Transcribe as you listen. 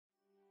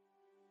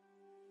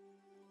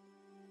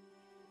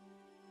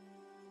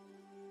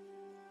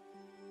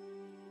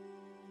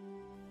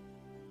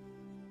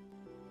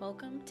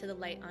Welcome to the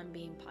Light on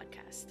Being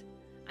podcast.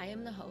 I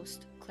am the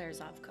host, Claire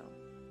Zovko.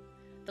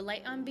 The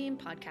Light on Being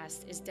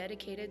podcast is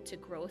dedicated to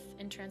growth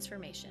and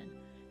transformation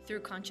through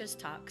conscious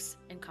talks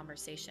and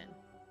conversation.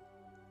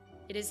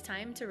 It is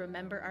time to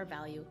remember our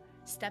value,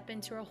 step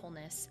into our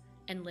wholeness,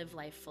 and live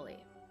life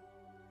fully.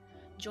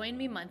 Join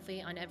me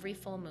monthly on every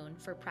full moon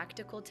for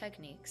practical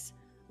techniques,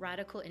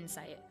 radical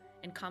insight,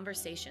 and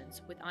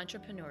conversations with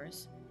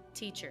entrepreneurs,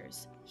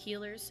 teachers,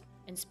 healers,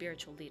 and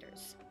spiritual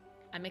leaders.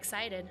 I'm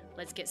excited.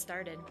 Let's get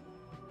started.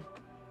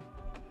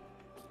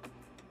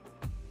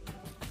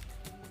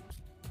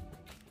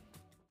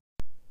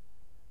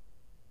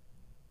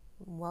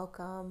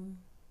 Welcome.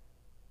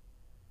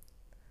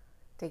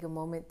 Take a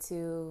moment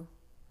to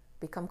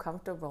become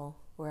comfortable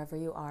wherever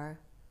you are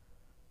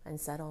and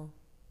settle.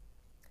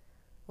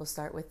 We'll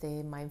start with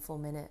a mindful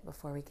minute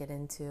before we get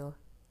into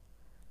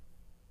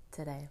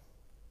today.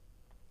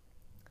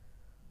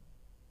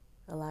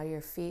 Allow your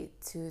feet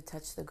to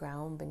touch the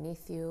ground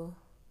beneath you.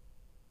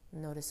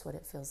 Notice what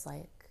it feels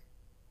like.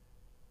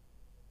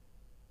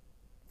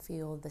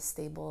 Feel the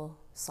stable,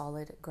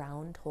 solid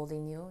ground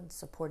holding you and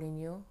supporting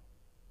you.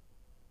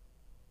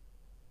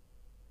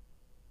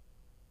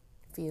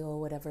 Feel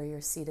whatever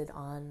you're seated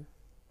on.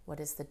 What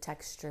is the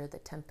texture, the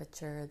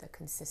temperature, the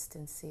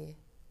consistency?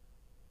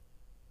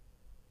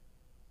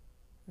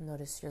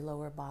 Notice your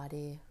lower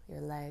body,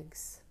 your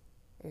legs,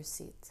 your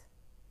seat.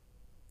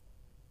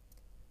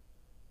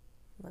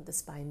 Let the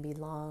spine be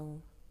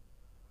long.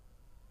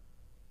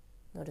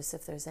 Notice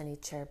if there's any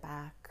chair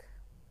back.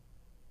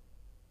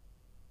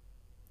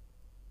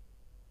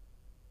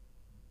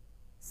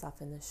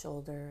 Soften the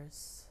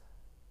shoulders.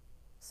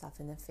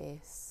 Soften the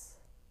face.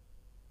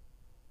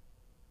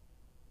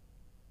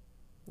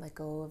 Let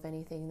go of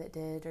anything that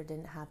did or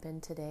didn't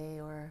happen today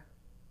or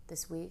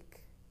this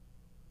week.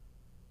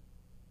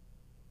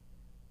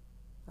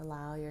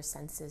 Allow your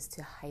senses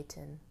to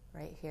heighten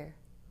right here.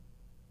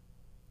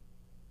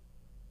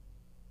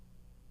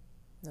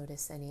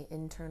 Notice any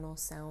internal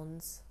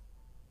sounds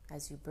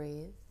as you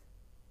breathe.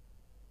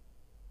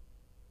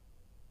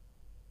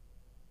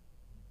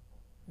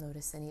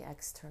 Notice any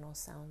external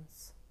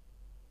sounds.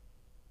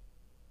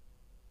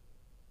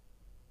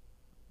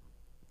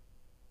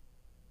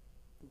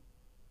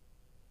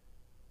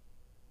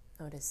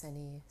 Notice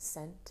any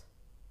scent.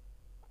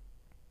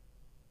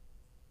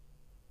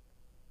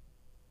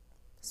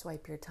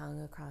 Swipe your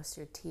tongue across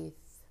your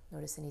teeth.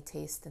 Notice any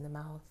taste in the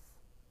mouth.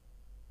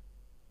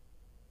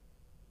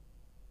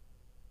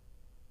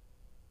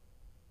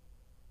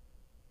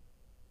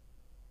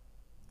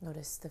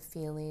 Notice the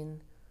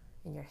feeling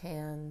in your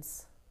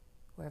hands,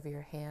 wherever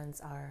your hands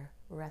are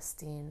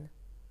resting.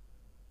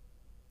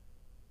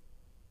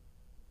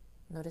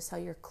 Notice how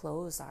your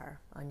clothes are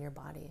on your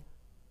body.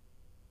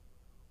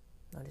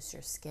 Notice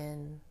your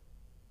skin.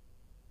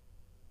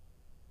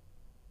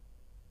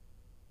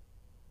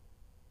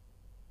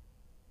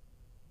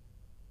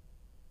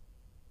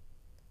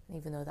 And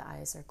even though the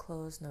eyes are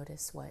closed,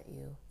 notice what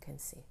you can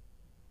see.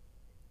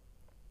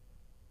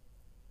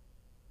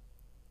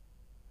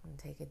 And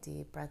take a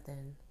deep breath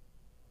in.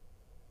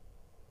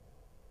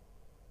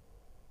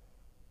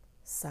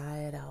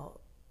 Sigh it out.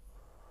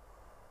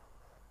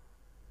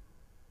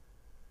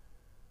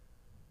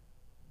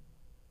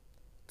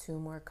 Two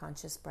more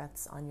conscious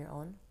breaths on your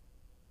own.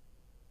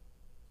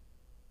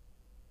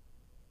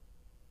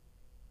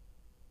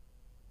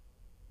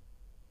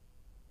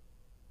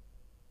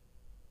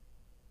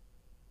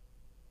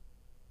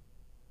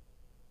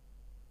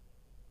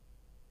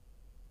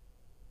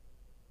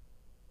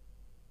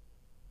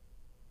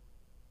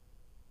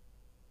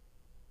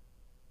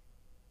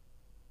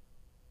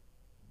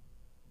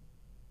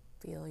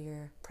 Feel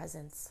your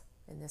presence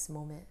in this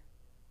moment.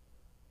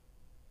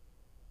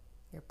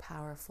 Your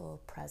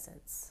powerful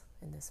presence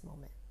in this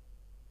moment.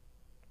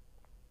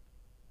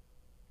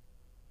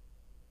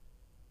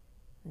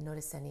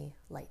 Notice any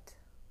light.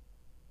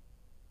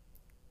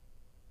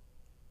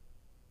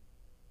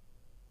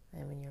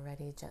 And when you're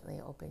ready, gently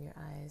open your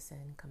eyes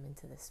and come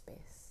into this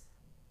space.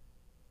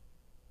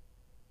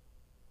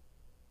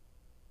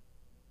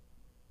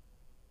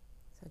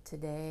 So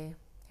today,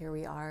 here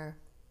we are.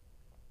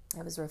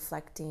 I was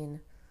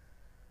reflecting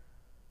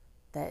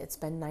that it's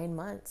been 9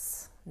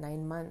 months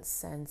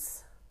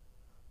since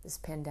this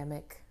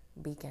pandemic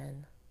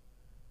began.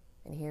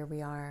 And here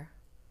we are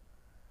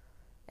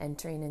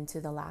entering into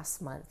the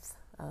last month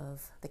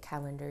of the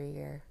calendar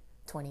year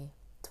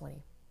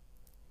 2020.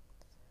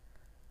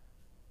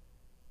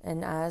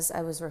 And as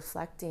I was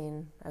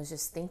reflecting, I was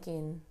just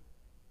thinking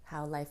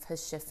how life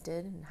has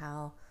shifted and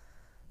how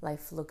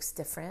life looks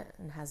different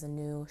and has a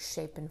new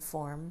shape and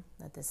form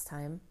at this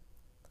time.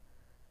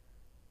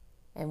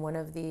 And one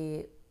of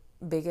the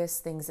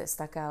biggest things that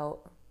stuck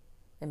out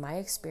in my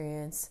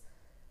experience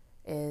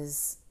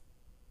is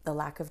the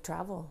lack of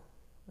travel,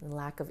 and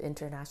lack of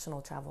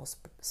international travel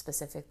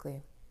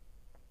specifically.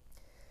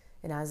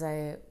 And as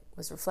I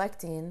was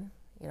reflecting,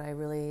 I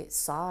really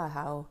saw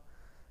how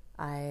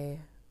I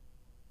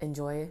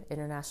enjoy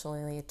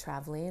internationally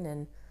traveling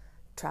and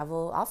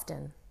travel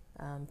often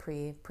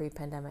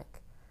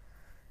pre-pandemic.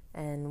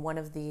 And one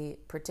of the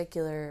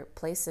particular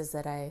places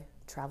that I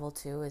travel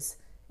to is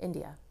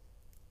India.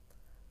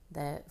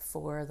 That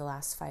for the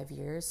last 5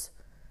 years,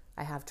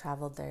 I have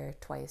traveled there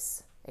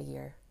twice a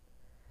year.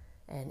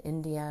 And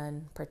India,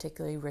 and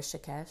particularly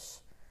Rishikesh,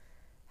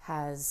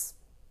 has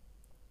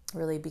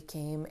really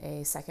became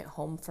a second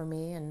home for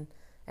me and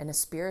a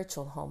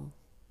spiritual home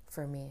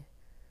for me.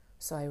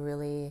 So I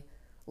really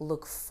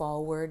look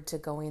forward to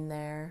going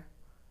there.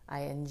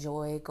 I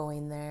enjoy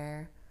going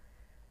there.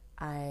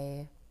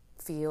 I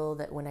feel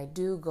that when I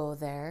do go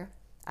there,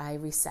 I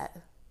reset,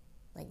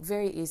 like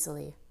very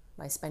easily,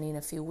 by spending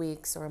a few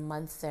weeks or a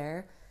month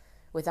there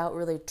without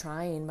really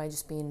trying, by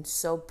just being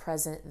so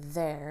present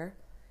there.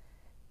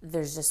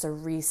 There's just a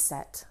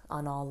reset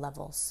on all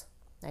levels.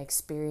 I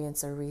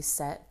experience a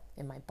reset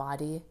in my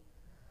body.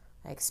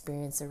 I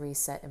experience a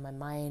reset in my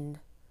mind.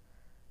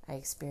 I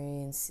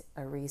experience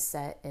a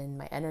reset in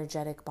my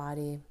energetic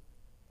body,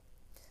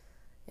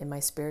 in my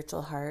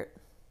spiritual heart,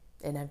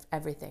 in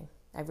everything,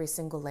 every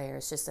single layer.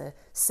 It's just a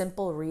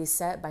simple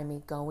reset by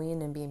me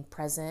going and being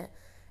present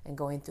and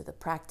going through the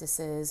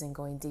practices and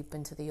going deep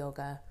into the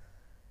yoga.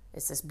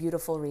 It's this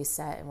beautiful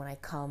reset. And when I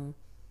come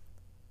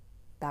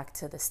back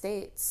to the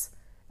States,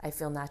 I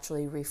feel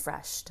naturally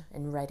refreshed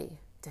and ready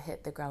to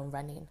hit the ground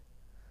running.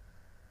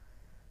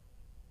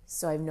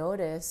 So I've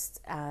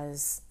noticed,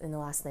 as in the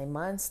last 9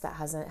 months, that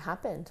hasn't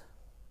happened.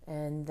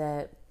 And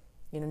that,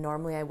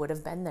 normally I would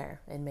have been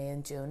there in May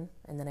and June,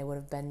 and then I would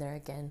have been there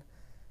again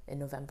in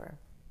November.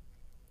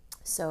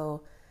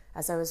 So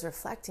as I was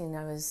reflecting,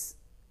 I was,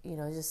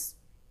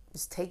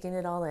 just taking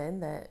it all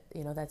in, that,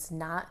 that's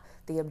not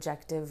the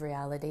objective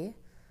reality,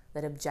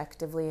 that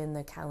objectively in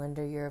the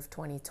calendar year of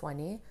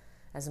 2020,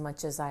 as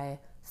much as I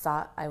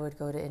thought I would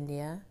go to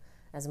India,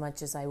 as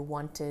much as I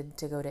wanted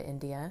to go to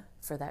India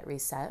for that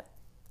reset,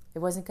 it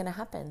wasn't going to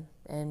happen,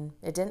 and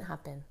it didn't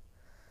happen.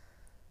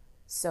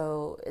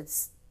 So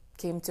it's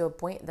came to a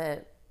point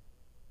that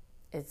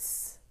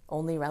it's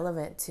only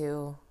relevant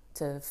to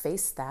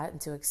face that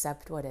and to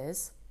accept what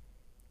is.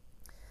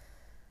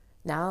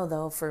 Now,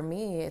 though, for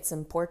me, it's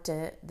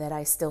important that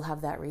I still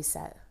have that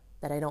reset,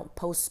 that I don't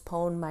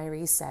postpone my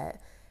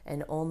reset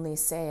and only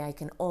say I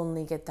can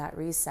only get that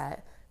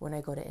reset when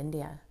I go to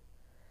India.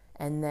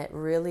 And that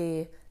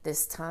really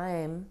this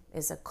time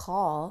is a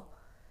call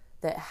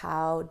that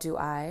how do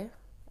I,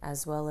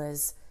 as well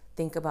as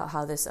think about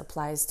how this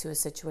applies to a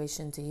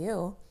situation to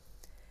you,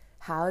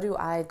 how do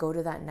I go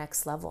to that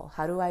next level?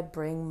 How do I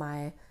bring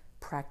my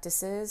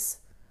practices,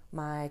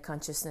 my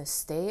consciousness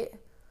state,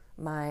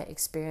 my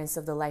experience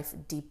of the life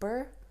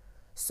deeper,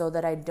 so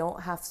that I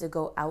don't have to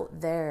go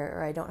out there,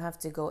 or I don't have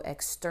to go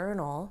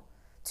external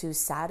to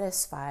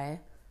satisfy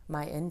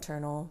my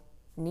internal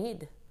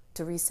need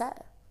to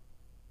reset?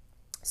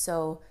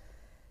 So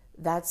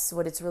that's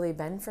what it's really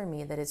been for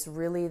me, that it's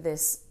really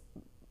this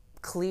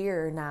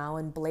clear now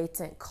and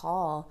blatant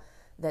call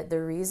that the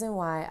reason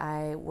why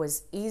I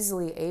was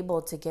easily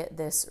able to get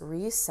this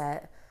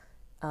reset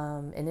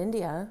in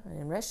India,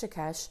 in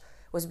Rishikesh,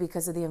 was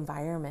because of the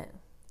environment,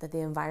 that the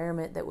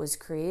environment that was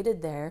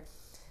created there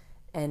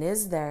and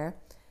is there.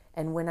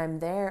 And when I'm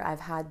there,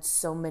 I've had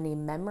so many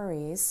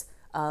memories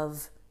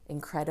of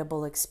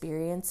incredible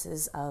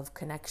experiences of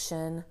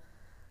connection,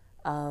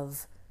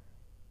 of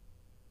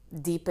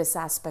deepest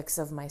aspects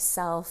of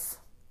myself,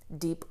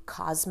 deep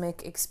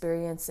cosmic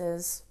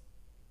experiences.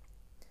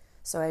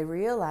 So I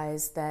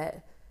realized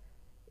that,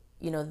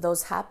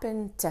 those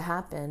happen to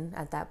happen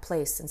at that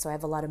place. And so I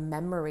have a lot of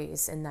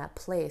memories in that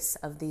place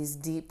of these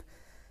deep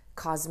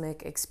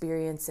cosmic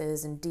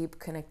experiences and deep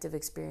connective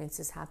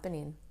experiences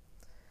happening.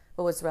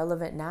 But what's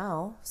relevant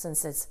now,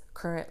 since it's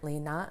currently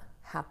not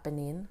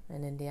happening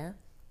in India,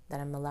 that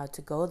I'm allowed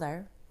to go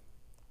there,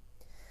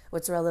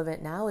 what's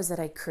relevant now is that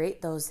I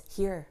create those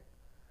here.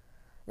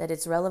 That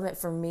it's relevant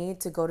for me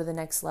to go to the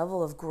next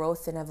level of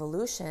growth and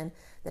evolution,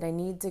 that I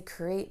need to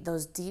create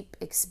those deep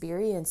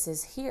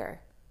experiences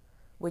here,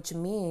 which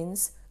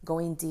means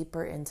going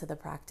deeper into the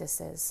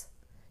practices,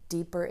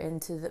 deeper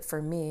into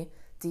for me,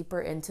 deeper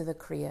into the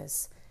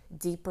kriyas,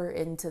 deeper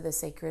into the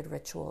sacred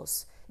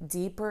rituals,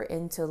 deeper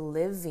into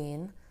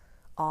living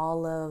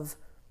all of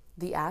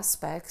the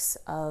aspects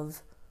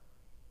of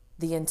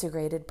the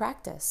integrated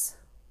practice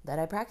that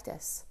I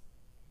practice.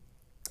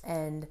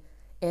 And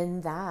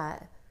in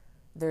that,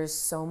 there's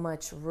so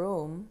much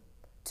room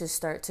to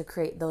start to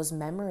create those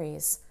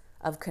memories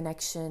of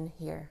connection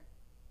here,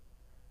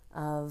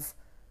 of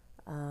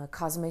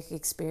cosmic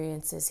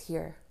experiences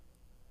here.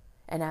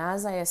 And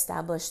as I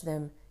establish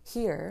them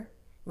here,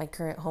 my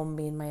current home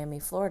being Miami,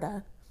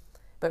 Florida,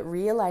 but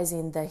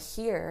realizing that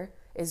here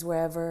is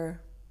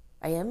wherever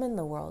I am in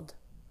the world.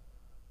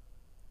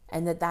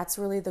 And that's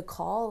really the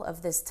call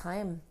of this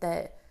time,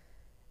 that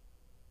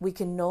we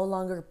can no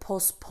longer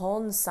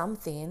postpone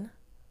something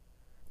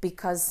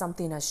because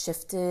something has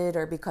shifted,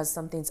 or because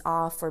something's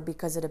off, or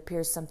because it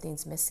appears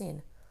something's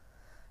missing.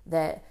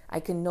 That I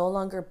can no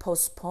longer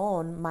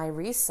postpone my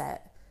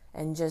reset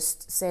and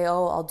just say,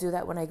 oh, I'll do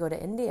that when I go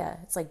to India.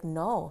 It's like,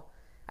 no,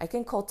 I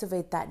can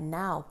cultivate that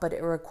now, but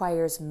it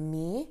requires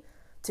me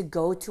to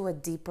go to a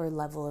deeper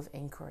level of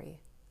inquiry.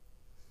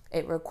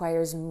 It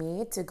requires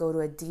me to go to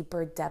a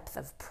deeper depth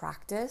of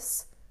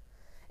practice.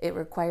 It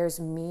requires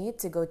me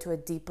to go to a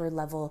deeper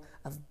level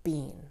of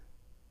being.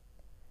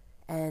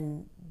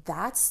 And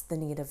that's the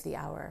need of the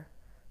hour.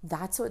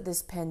 That's what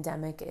this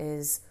pandemic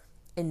is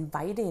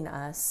inviting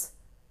us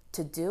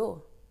to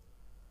do.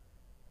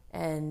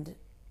 And,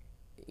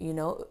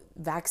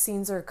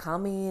 vaccines are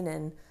coming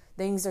and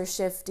things are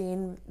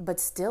shifting, but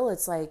still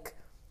it's like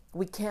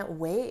we can't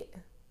wait.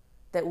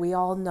 That we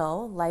all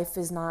know life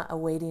is not a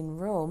waiting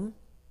room.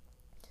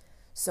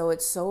 So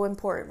it's so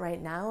important right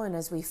now, and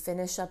as we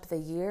finish up the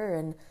year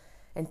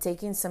and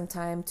taking some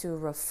time to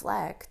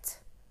reflect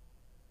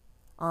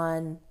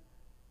on,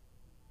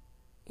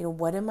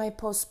 what am I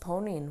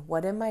postponing?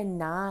 What am I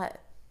not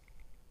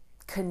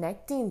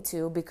connecting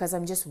to because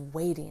I'm just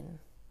waiting?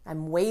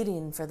 I'm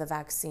waiting for the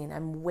vaccine.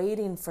 I'm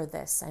waiting for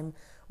this. I'm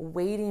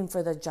waiting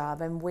for the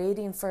job. I'm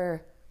waiting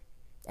for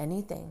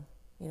anything,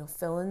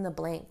 fill in the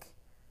blank.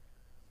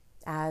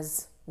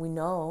 As we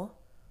know,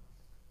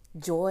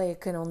 joy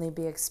can only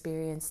be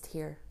experienced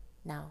here,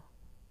 now.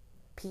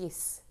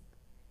 Peace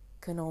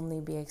can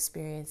only be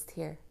experienced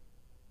here,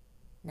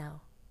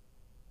 now.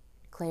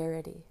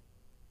 Clarity,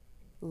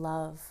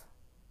 love,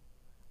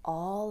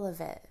 all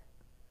of it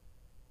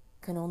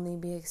can only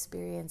be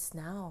experienced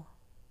now.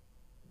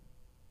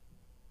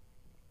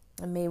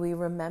 And may we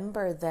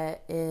remember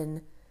that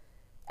in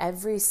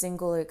every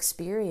single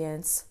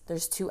experience,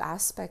 there's two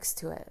aspects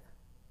to it.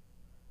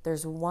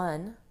 There's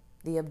one,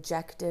 the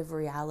objective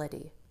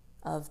reality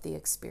of the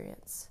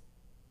experience.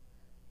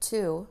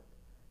 Two,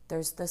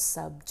 there's the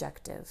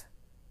subjective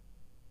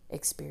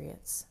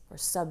experience or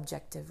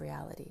subjective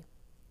reality.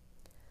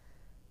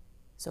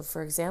 So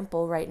for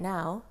example, right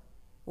now,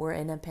 we're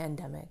in a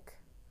pandemic.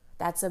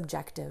 That's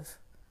objective.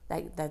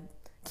 That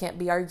can't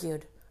be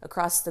argued.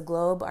 Across the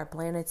globe, our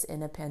planet's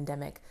in a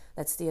pandemic.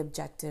 That's the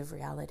objective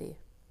reality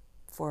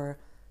for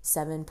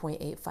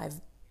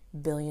 7.85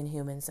 billion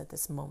humans at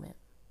this moment.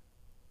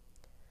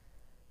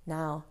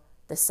 Now,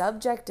 the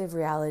subjective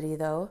reality,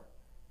 though,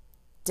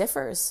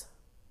 differs.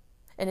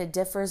 And it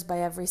differs by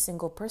every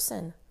single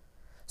person.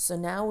 So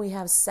now we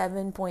have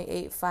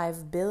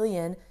 7.85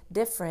 billion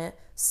different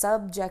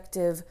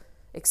subjective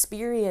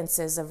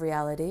experiences of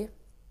reality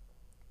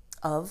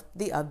of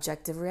the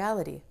objective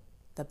reality,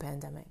 the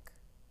pandemic.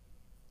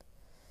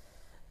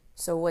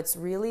 So what's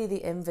really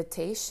the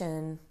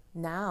invitation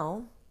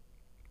now,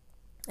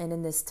 and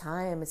in this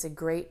time, it's a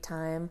great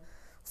time,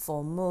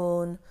 full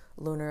moon,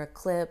 lunar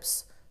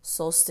eclipse,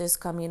 solstice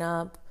coming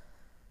up,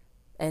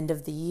 end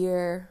of the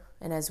year,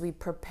 and as we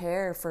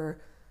prepare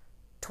for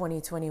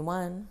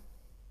 2021,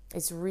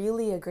 it's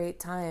really a great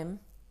time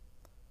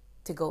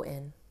to go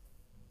in.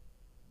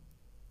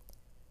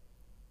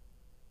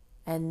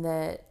 And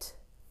that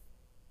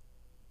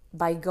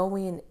by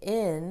going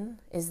in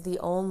is the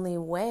only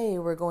way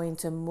we're going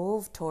to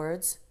move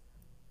towards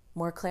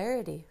more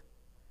clarity,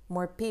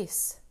 more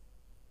peace.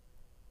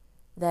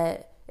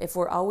 That if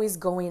we're always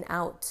going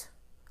out,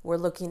 we're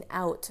looking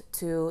out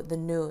to the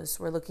news,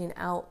 we're looking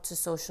out to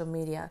social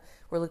media,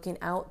 we're looking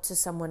out to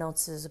someone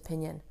else's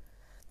opinion.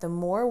 The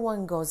more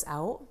one goes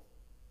out,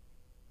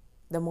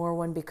 the more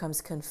one becomes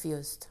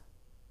confused.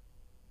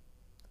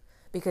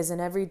 Because in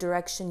every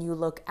direction you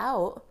look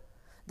out,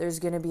 there's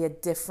going to be a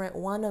different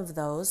one of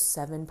those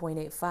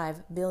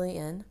 7.85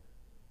 billion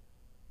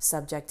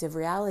subjective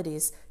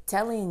realities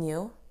telling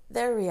you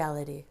their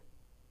reality.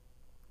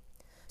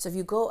 So if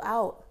you go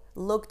out,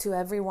 look to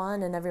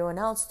everyone and everyone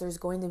else, there's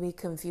going to be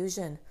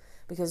confusion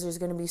because there's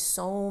going to be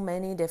so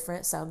many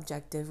different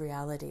subjective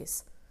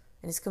realities.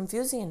 And it's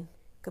confusing.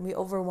 It can be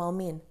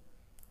overwhelming.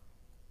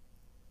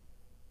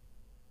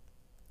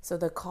 So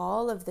the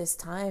call of this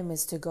time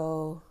is to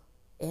go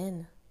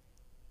in.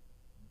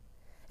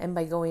 And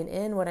by going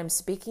in, what I'm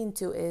speaking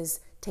to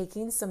is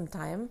taking some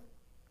time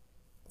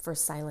for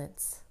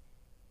silence.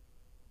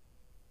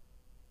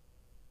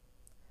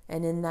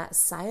 And in that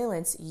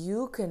silence,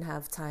 you can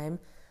have time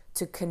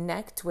to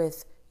connect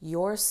with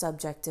your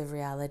subjective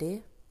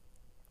reality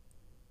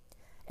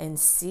and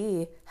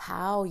see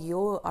how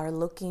you are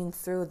looking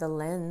through the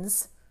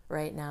lens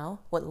right now.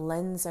 What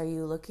lens are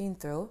you looking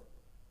through?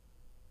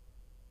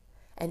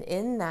 And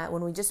in that,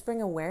 when we just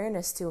bring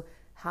awareness to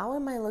how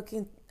am I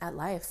looking at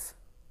life?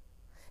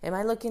 Am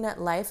I looking at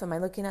life? Am I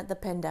looking at the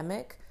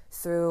pandemic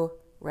through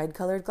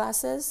red-colored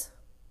glasses?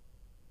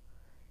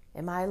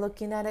 Am I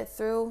looking at it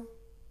through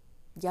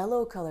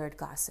yellow-colored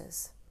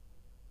glasses?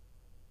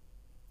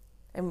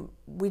 And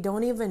we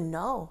don't even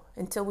know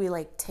until we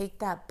take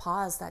that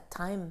pause, that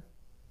time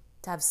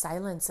to have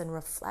silence and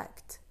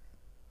reflect.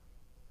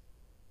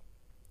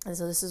 And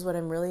so this is what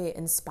I'm really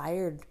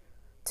inspired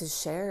to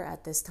share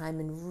at this time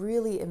and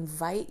really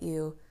invite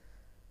you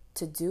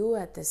to do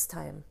at this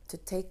time, to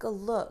take a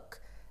look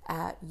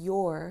at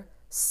your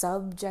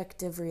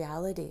subjective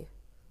reality.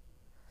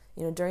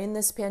 During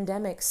this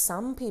pandemic,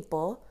 some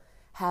people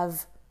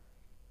have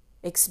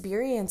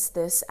experienced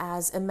this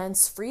as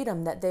immense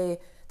freedom, that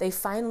they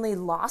finally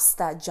lost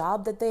that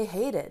job that they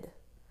hated.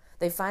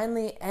 They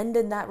finally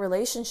ended that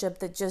relationship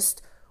that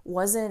just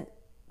wasn't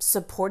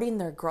supporting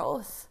their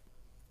growth.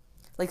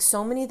 Like,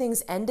 so many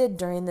things ended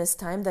during this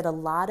time that a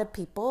lot of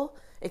people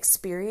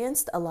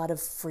experienced a lot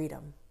of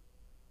freedom.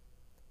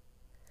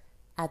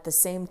 At the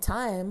same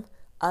time,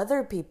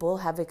 other people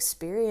have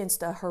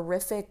experienced a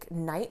horrific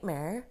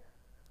nightmare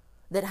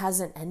that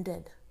hasn't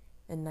ended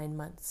in 9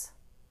 months.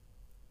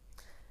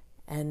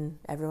 And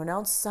everyone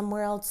else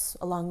somewhere else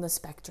along the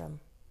spectrum.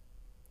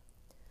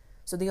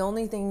 So the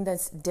only thing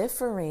that's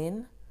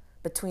differing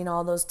between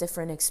all those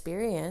different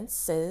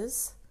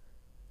experiences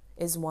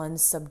is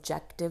one's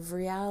subjective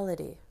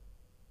reality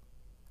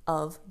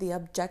of the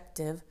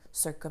objective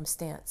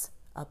circumstance,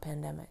 a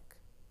pandemic.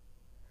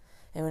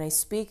 And when I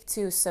speak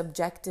to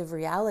subjective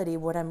reality,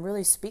 what I'm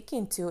really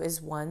speaking to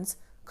is one's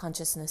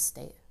consciousness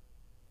state.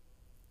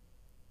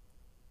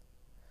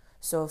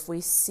 So if we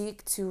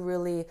seek to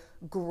really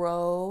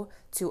grow,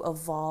 to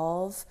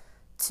evolve,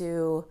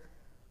 to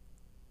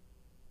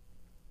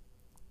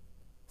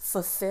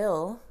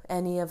fulfill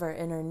any of our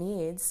inner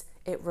needs,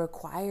 it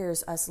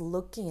requires us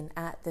looking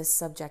at this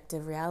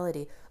subjective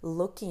reality,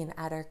 looking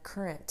at our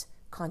current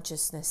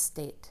consciousness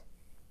state.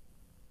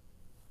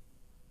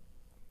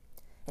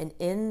 And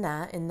in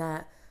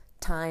that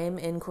time,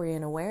 inquiry,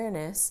 and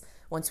awareness,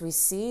 once we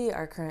see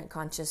our current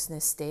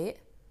consciousness state,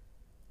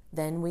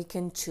 then we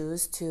can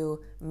choose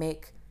to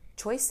make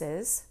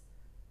choices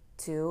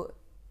to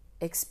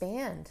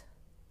expand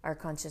our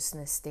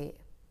consciousness state.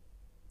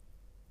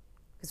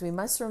 Because we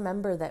must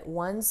remember that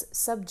one's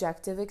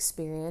subjective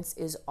experience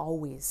is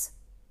always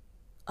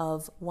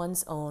of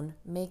one's own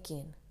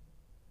making.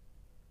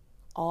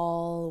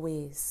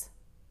 Always.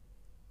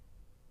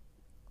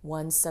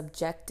 One's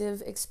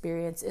subjective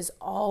experience is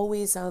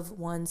always of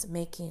one's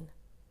making.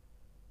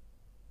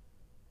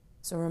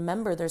 So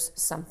remember, there's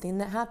something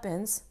that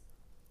happens,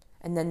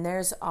 and then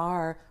there's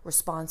our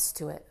response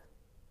to it,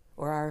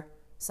 or our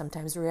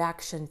sometimes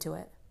reaction to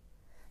it.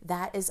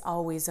 That is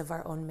always of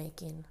our own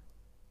making.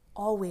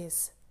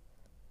 Always.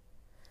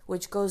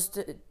 Which goes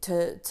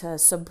to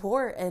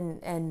support,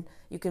 and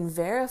you can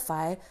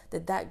verify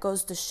that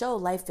goes to show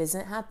life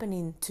isn't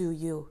happening to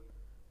you.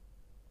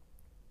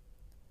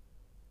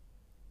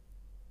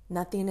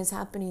 Nothing is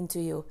happening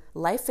to you.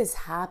 Life is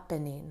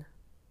happening.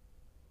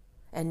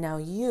 And now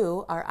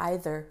you are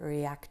either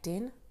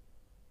reacting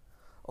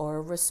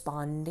or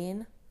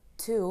responding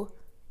to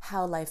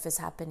how life is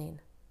happening.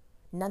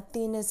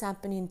 Nothing is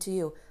happening to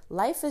you.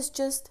 Life is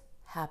just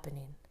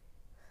happening.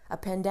 A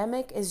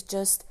pandemic is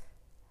just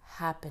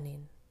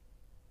happening.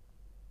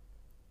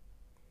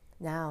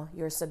 Now,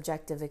 your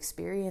subjective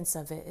experience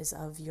of it is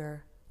of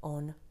your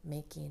own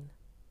making.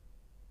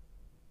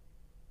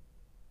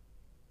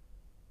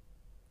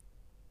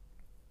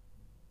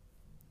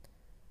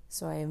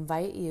 So I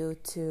invite you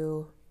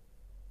to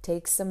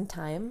take some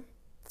time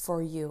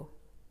for you,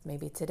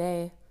 maybe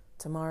today,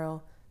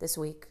 tomorrow, this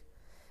week,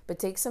 but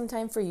take some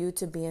time for you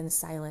to be in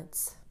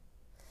silence.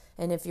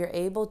 And if you're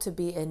able to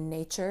be in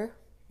nature,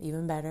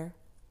 even better.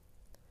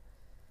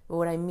 But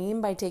what I mean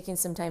by taking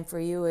some time for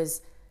you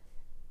is,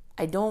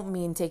 I don't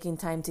mean taking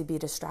time to be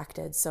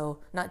distracted. So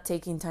not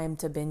taking time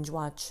to binge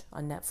watch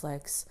on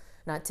Netflix,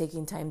 not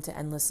taking time to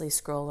endlessly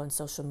scroll on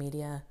social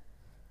media.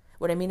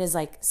 What I mean is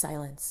like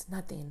silence,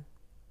 nothing.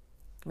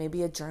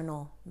 Maybe a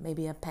journal,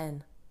 maybe a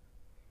pen.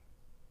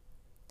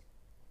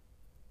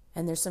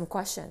 And there's some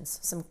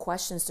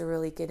questions to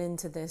really get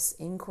into this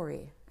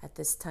inquiry at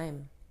this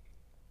time.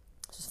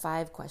 Just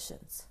 5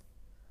 questions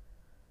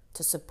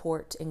to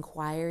support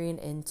inquiring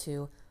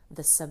into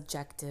the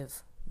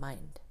subjective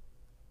mind.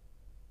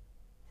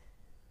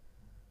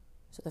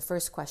 So the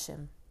first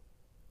question,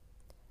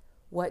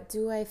 what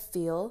do I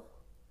feel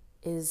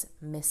is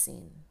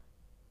missing?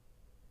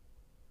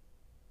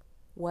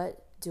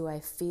 What do I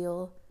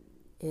feel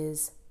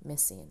is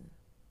missing?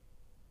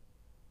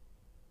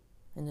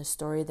 In the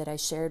story that I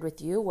shared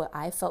with you, what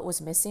I felt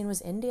was missing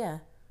was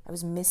India. I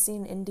was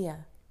missing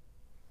India.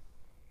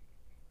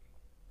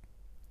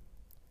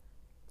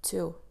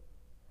 2,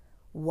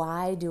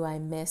 why do I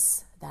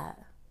miss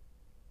that?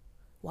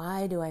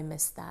 Why do I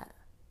miss that?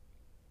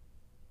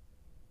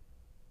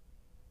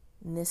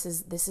 And this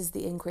is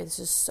the inquiry. This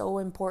is so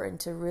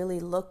important to really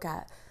look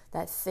at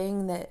that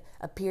thing that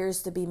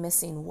appears to be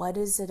missing. What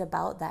is it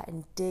about that?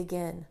 And dig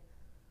in.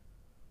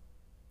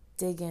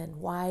 Dig in.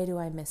 Why do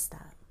I miss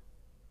that?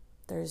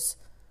 There's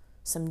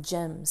some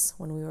gems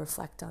when we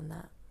reflect on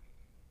that.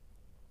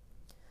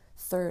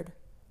 3rd,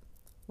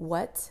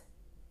 what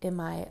am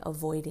I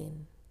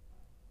avoiding?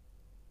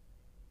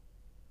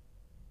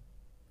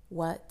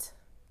 What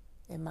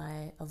am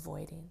I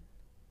avoiding?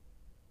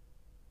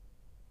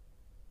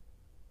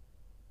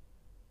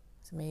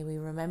 So may we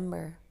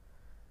remember,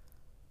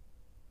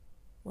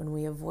 when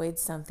we avoid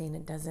something,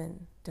 it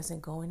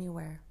doesn't go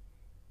anywhere.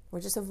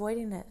 We're just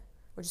avoiding it.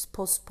 We're just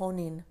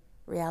postponing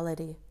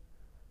reality,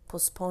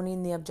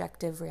 postponing the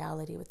objective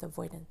reality with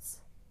avoidance.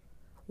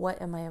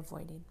 What am I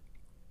avoiding?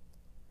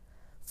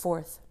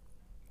 4th,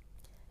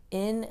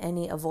 in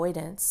any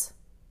avoidance,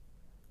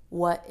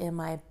 what am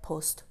I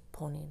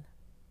postponing?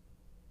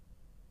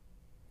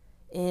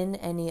 In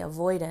any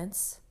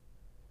avoidance,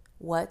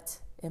 what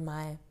am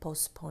I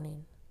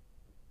postponing?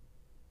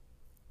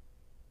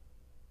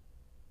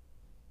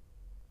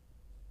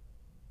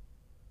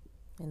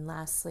 And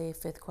lastly,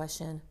 fifth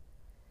question,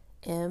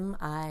 am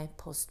I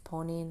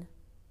postponing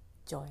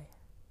joy?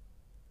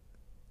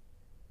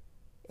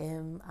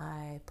 Am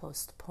I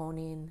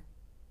postponing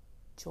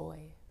joy?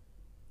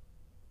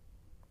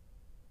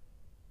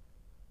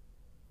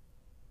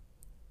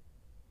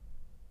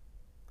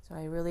 So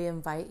I really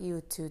invite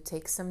you to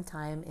take some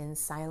time in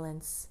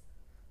silence,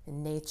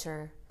 in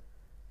nature,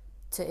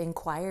 to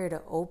inquire,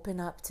 to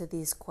open up to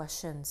these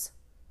questions.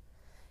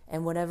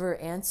 And whatever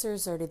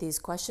answers are to these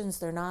questions,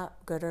 they're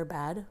not good or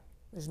bad.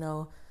 There's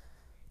no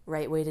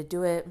right way to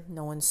do it.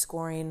 No one's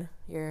scoring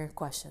your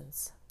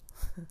questions.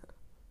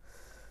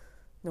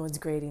 No one's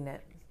grading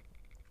it.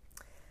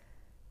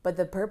 But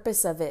the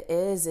purpose of it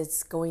is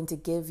it's going to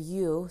give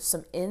you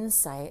some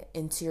insight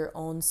into your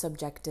own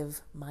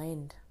subjective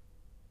mind.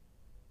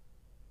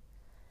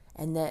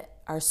 And that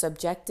our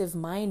subjective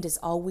mind is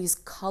always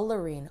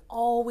coloring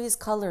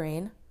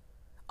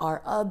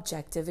our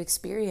objective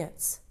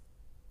experience.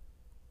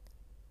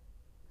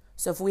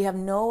 So if we have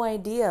no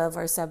idea of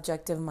our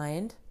subjective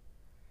mind,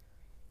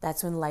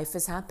 that's when life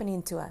is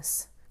happening to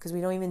us, because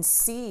we don't even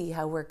see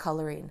how we're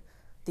coloring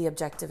the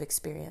objective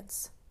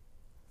experience.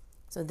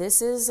 So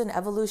this is an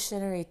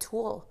evolutionary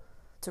tool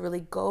to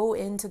really go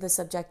into the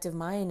subjective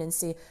mind and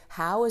see,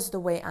 how is the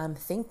way I'm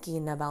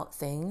thinking about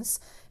things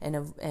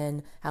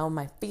and how am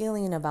I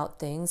feeling about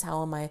things?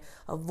 How am I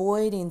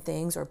avoiding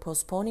things or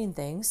postponing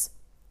things?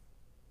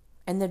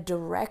 And the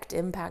direct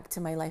impact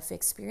to my life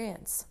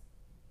experience.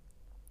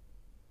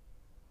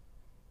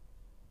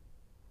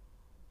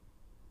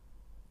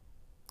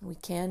 We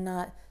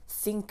cannot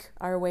think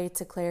our way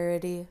to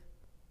clarity.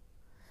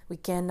 We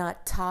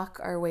cannot talk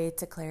our way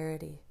to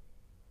clarity.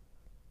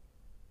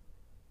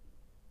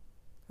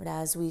 But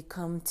as we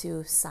come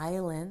to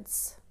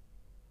silence,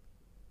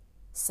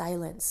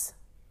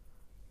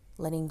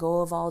 letting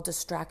go of all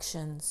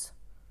distractions,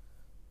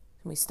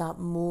 we stop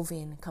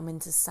moving, come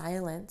into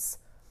silence.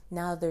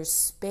 Now there's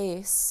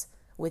space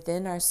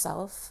within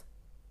ourself,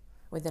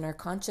 within our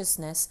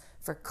consciousness,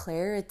 for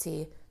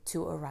clarity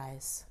to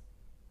arise.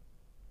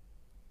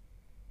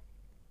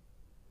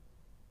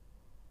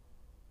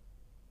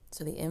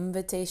 So the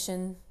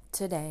invitation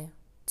today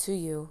to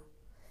you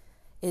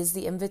is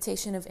the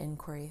invitation of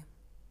inquiry.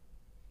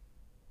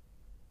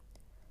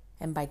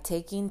 And by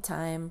taking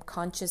time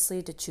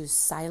consciously to choose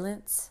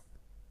silence,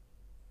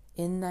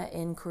 in that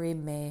inquiry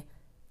may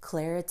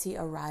clarity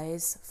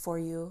arise for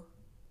you.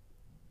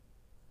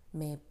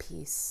 May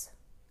peace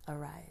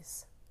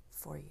arise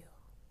for you.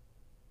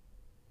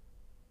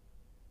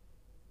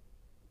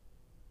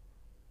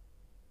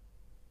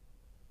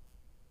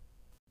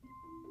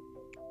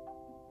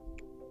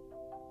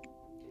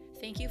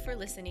 Thank you for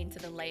listening to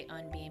the Light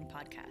on Being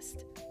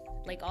podcast.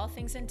 Like all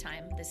things in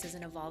time, this is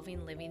an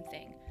evolving, living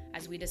thing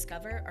as we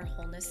discover our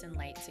wholeness and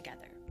light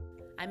together.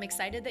 I'm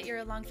excited that you're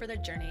along for the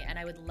journey, and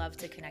I would love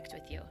to connect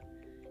with you.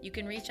 You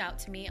can reach out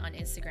to me on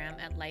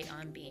Instagram at Light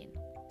on Being.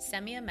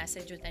 Send me a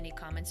message with any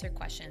comments or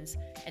questions,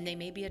 and they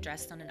may be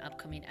addressed on an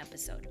upcoming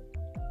episode.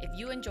 If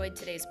you enjoyed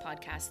today's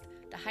podcast,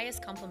 the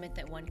highest compliment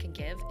that one can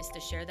give is to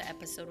share the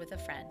episode with a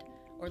friend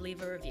or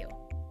leave a review.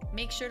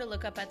 Make sure to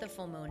look up at the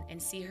full moon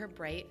and see her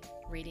bright,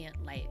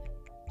 radiant light.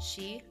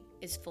 She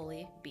is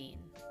fully being.